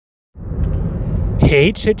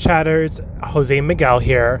Hey Chit Chatters, Jose Miguel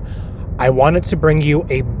here. I wanted to bring you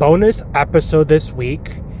a bonus episode this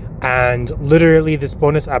week, and literally this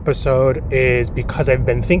bonus episode is because I've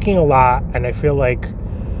been thinking a lot, and I feel like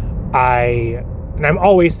I'm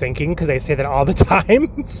always thinking because I say that all the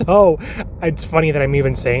time, so it's funny that I'm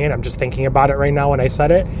even saying it. I'm just thinking about it right now when I said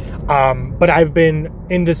it, but I've been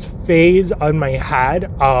in this phase on my head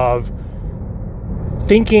of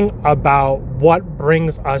thinking about what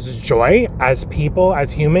brings us joy as people,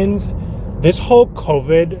 as humans. This whole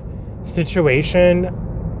COVID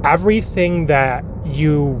situation, everything that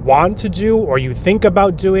you want to do or you think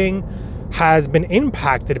about doing has been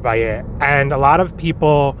impacted by it. And a lot of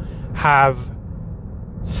people have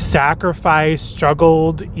sacrificed,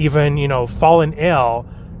 struggled, even, fallen ill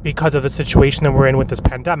because of the situation that we're in with this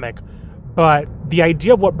pandemic. But the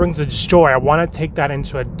idea of what brings us joy, I want to take that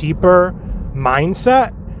into a deeper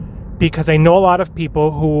mindset, because I know a lot of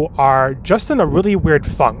people who are just in a really weird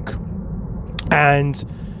funk, and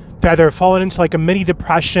they've either fallen into like a mini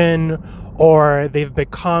depression, or they've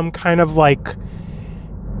become kind of like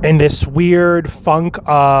in this weird funk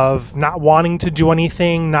of not wanting to do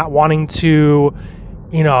anything, not wanting to,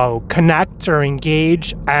 connect or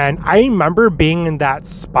engage. And I remember being in that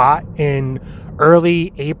spot in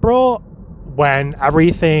early April when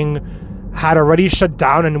everything had already shut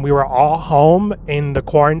down and we were all home in the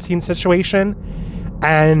quarantine situation.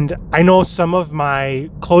 And I know some of my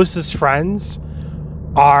closest friends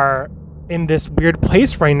are in this weird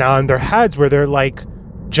place right now in their heads where they're like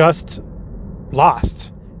just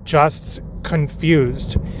lost, just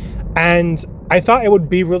confused. And I thought it would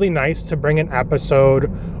be really nice to bring an episode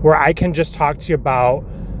where I can just talk to you about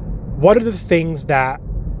what are the things that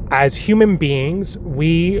as human beings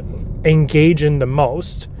we engage in the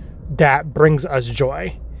most that brings us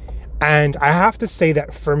joy. And I have to say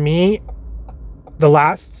that for me, the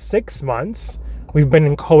last 6 months, we've been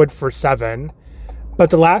in COVID for 7,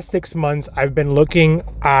 but the last 6 months I've been looking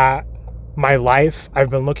at my life. I've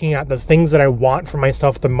been looking at the things that I want for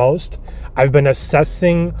myself the most. I've been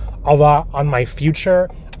assessing a lot on my future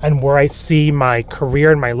and where I see my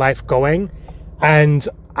career and my life going. And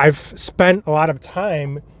I've spent a lot of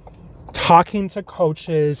time talking to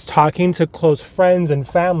coaches, talking to close friends and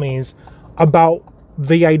families about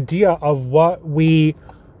the idea of what we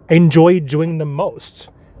enjoy doing the most.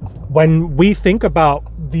 When we think about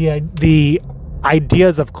the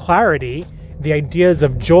ideas of clarity, the ideas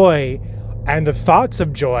of joy, and the thoughts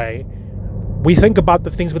of joy, we think about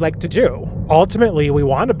the things we like to do. Ultimately, we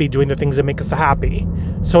want to be doing the things that make us happy.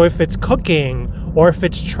 So if it's cooking or if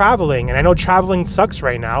it's traveling, and I know traveling sucks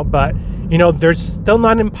right now, but there's still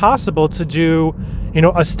not impossible to do,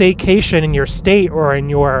 a staycation in your state or in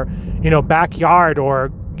your, backyard,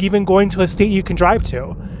 or even going to a state you can drive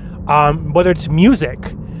to. Whether it's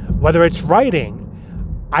music, whether it's writing,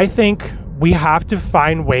 I think we have to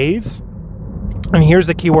find ways, and here's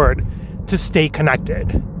the key word, to stay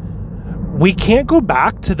connected. We can't go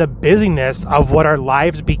back to the busyness of what our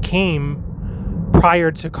lives became prior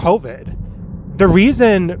to COVID. The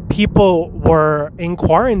reason people were in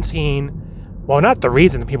quarantine, well, not the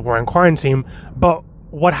reason people were in quarantine, but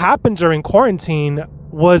what happened during quarantine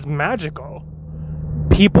was magical.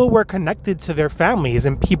 People were connected to their families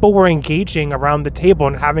and people were engaging around the table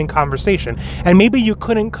and having conversation. And maybe you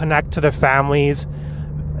couldn't connect to the families,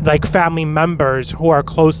 like family members who are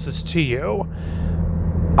closest to you.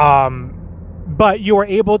 But you were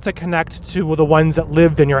able to connect to the ones that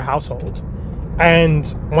lived in your household. And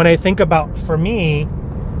when I think about, for me,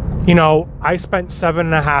 I spent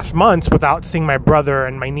 7.5 months without seeing my brother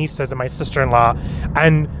and my nieces and my sister-in-law.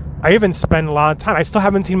 And I even spent a lot of time. I still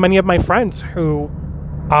haven't seen many of my friends who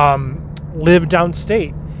live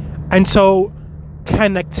downstate. And so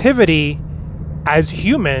connectivity as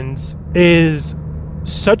humans is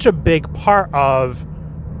such a big part of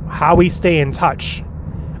how we stay in touch.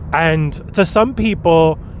 And to some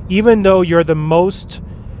people, even though you're the most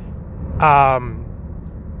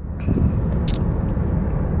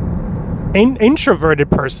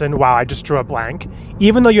introverted person, wow, I just drew a blank.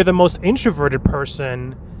 Even though you're the most introverted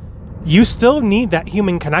person, you still need that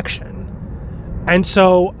human connection. And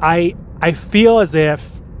so I feel as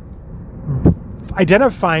if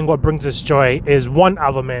identifying what brings us joy is one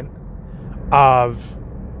element of,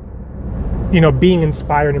 being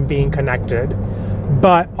inspired and being connected,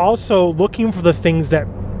 but also looking for the things that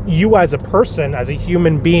you as a person, as a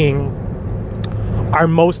human being, are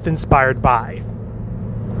most inspired by.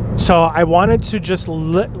 So I wanted to just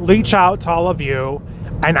reach out to all of you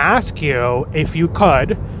and ask you if you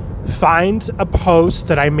could find a post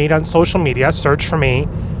that I made on social media, search for me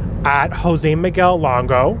at Jose Miguel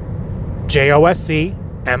Longo, JoseMiguel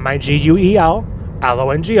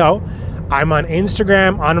LONGO. I'm on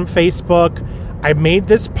Instagram, on Facebook. I made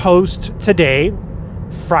this post today,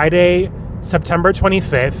 Friday, September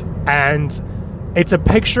 25th, and it's a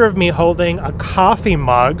picture of me holding a coffee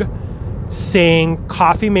mug saying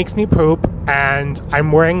coffee makes me poop, and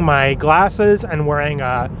I'm wearing my glasses and wearing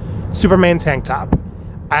a Superman tank top.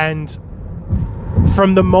 And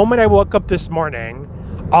from the moment I woke up this morning,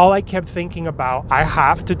 all I kept thinking about, I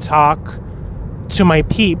have to talk to my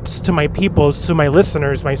peeps, to my peoples, to my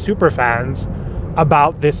listeners, my super fans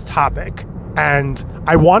about this topic. And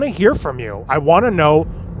I want to hear from you. I want to know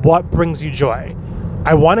what brings you joy.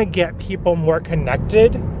 I want to get people more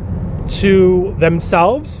connected to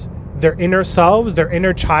themselves, their inner selves, their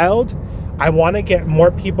inner child. I want to get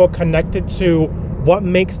more people connected to what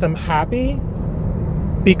makes them happy,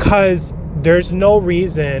 because there's no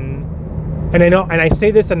reason, and I know, and I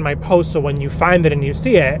say this in my post, so when you find it and you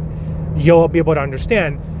see it, you'll be able to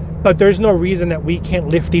understand, but there's no reason that we can't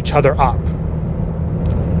lift each other up.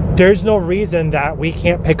 There's no reason that we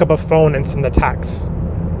can't pick up a phone and send a text.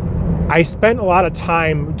 I spent a lot of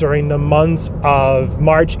time during the months of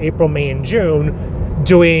March, April, May, and June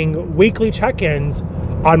doing weekly check-ins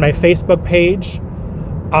on my Facebook page,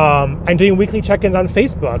 and doing weekly check-ins on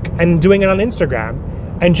Facebook and doing it on Instagram,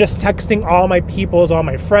 and just texting all my peoples, all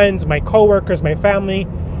my friends, my coworkers, my family,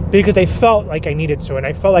 because I felt like I needed to, and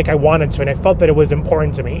I felt like I wanted to, and I felt that it was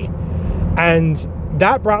important to me. And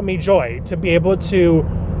that brought me joy, to be able to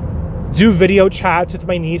do video chats with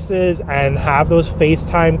my nieces and have those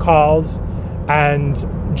FaceTime calls and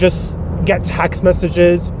just get text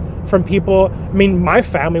messages from people. I mean, my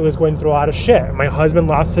family was going through a lot of shit. My husband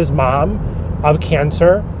lost his mom of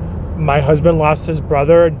cancer. My husband lost his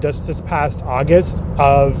brother just this past August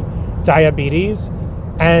of diabetes.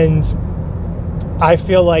 And I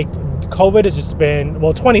feel like COVID has just been,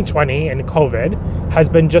 2020 and COVID has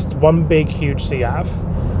been just one big, huge CF.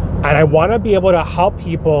 And I want to be able to help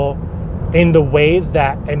people in the ways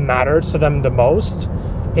that it matters to them the most,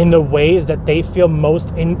 in the ways that they feel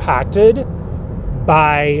most impacted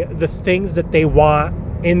by the things that they want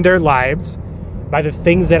in their lives, by the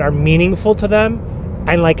things that are meaningful to them,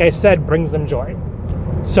 and like I said, brings them joy.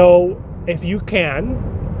 So if you can,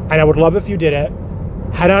 and I would love if you did it,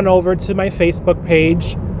 head on over to my Facebook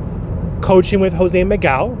page, Coaching with Jose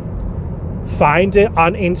Miguel. Find it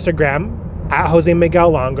on Instagram at Jose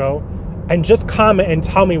Miguel Longo, and just comment and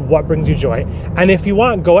tell me what brings you joy. And if you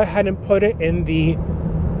want, go ahead and put it in the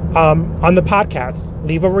on the podcast.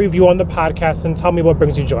 Leave a review on the podcast and tell me what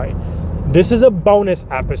brings you joy. This is a bonus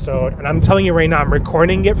episode, and I'm telling you right now, I'm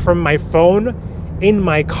recording it from my phone in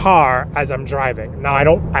my car as I'm driving. Now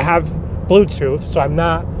I have Bluetooth, so I'm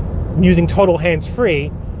not using total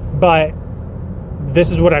hands-free, but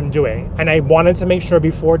this is what I'm doing. And I wanted to make sure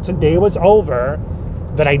before today was over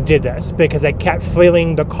that I did this, because I kept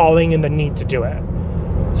feeling the calling and the need to do it.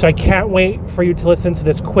 So I can't wait for you to listen to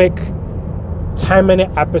this quick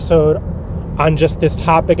 10-minute episode on just this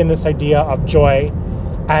topic and this idea of joy.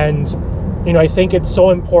 And, I think it's so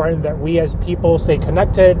important that we as people stay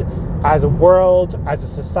connected, as a world, as a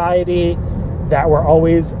society, that we're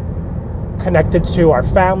always connected to our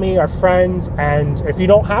family, our friends. And if you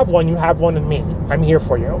don't have one, you have one in me. I'm here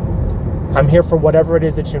for you. I'm here for whatever it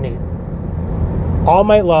is that you need. All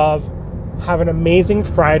my love. Have an amazing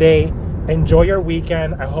Friday. Enjoy your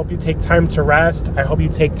weekend. I hope you take time to rest. I hope you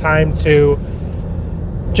take time to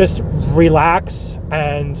just relax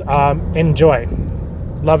and enjoy.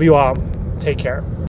 Love you all. Take care.